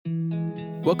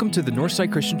Welcome to the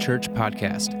Northside Christian Church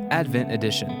podcast, Advent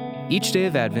Edition. Each day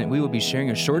of Advent, we will be sharing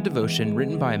a short devotion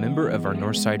written by a member of our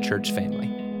Northside Church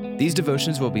family. These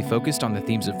devotions will be focused on the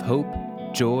themes of hope,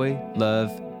 joy,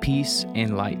 love, peace,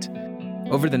 and light.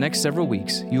 Over the next several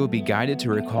weeks, you will be guided to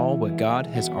recall what God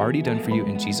has already done for you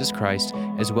in Jesus Christ,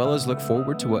 as well as look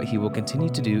forward to what He will continue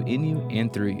to do in you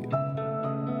and through you.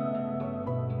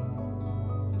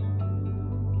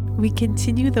 We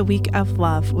continue the week of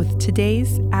love with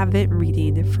today's Advent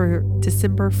reading for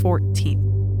December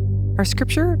 14th. Our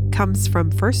scripture comes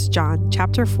from 1 John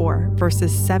chapter 4,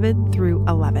 verses 7 through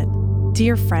 11.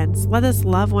 Dear friends, let us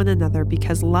love one another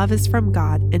because love is from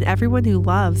God, and everyone who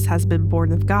loves has been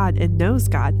born of God and knows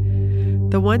God.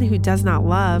 The one who does not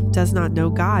love does not know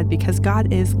God because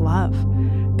God is love.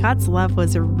 God's love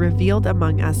was revealed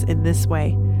among us in this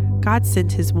way. God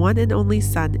sent His one and only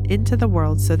Son into the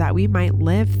world so that we might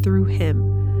live through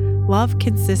Him. Love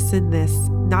consists in this,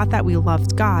 not that we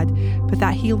loved God, but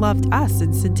that He loved us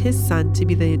and sent His Son to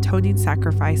be the atoning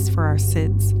sacrifice for our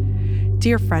sins.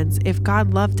 Dear friends, if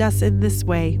God loved us in this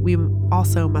way, we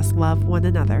also must love one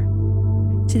another.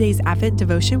 Today's Advent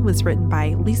devotion was written by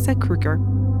Lisa Kruger.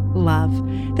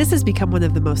 Love. This has become one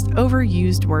of the most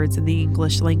overused words in the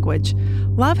English language.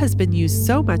 Love has been used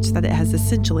so much that it has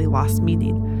essentially lost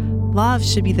meaning. Love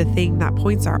should be the thing that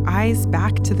points our eyes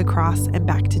back to the cross and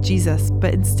back to Jesus,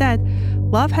 but instead,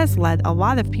 love has led a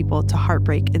lot of people to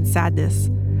heartbreak and sadness.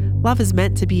 Love is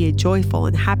meant to be a joyful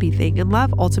and happy thing, and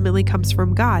love ultimately comes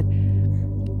from God.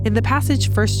 In the passage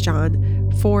 1 John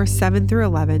 4, 7 through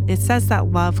 11, it says that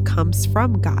love comes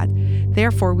from God.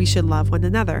 Therefore, we should love one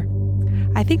another.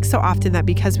 I think so often that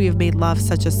because we have made love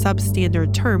such a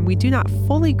substandard term, we do not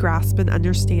fully grasp and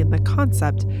understand the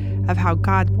concept of how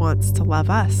God wants to love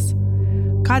us.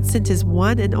 God sent His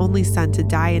one and only Son to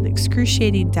die an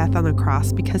excruciating death on a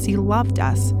cross because He loved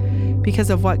us. Because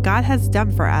of what God has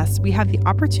done for us, we have the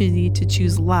opportunity to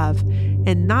choose love,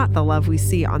 and not the love we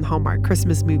see on Hallmark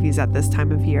Christmas movies at this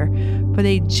time of year, but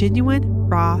a genuine,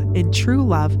 raw, and true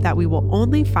love that we will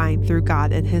only find through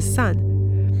God and His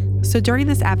Son. So during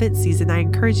this Advent season, I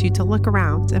encourage you to look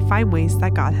around and find ways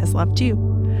that God has loved you.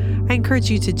 I encourage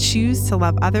you to choose to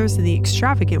love others in the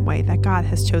extravagant way that God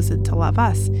has chosen to love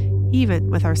us, even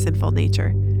with our sinful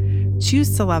nature.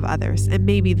 Choose to love others, and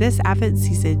maybe this Advent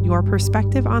season, your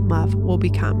perspective on love will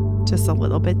become just a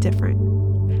little bit different.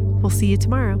 We'll see you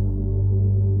tomorrow.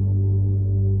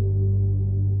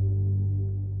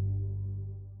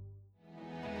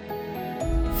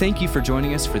 Thank you for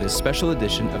joining us for this special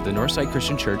edition of the Northside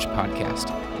Christian Church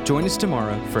podcast. Join us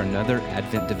tomorrow for another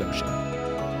Advent devotion.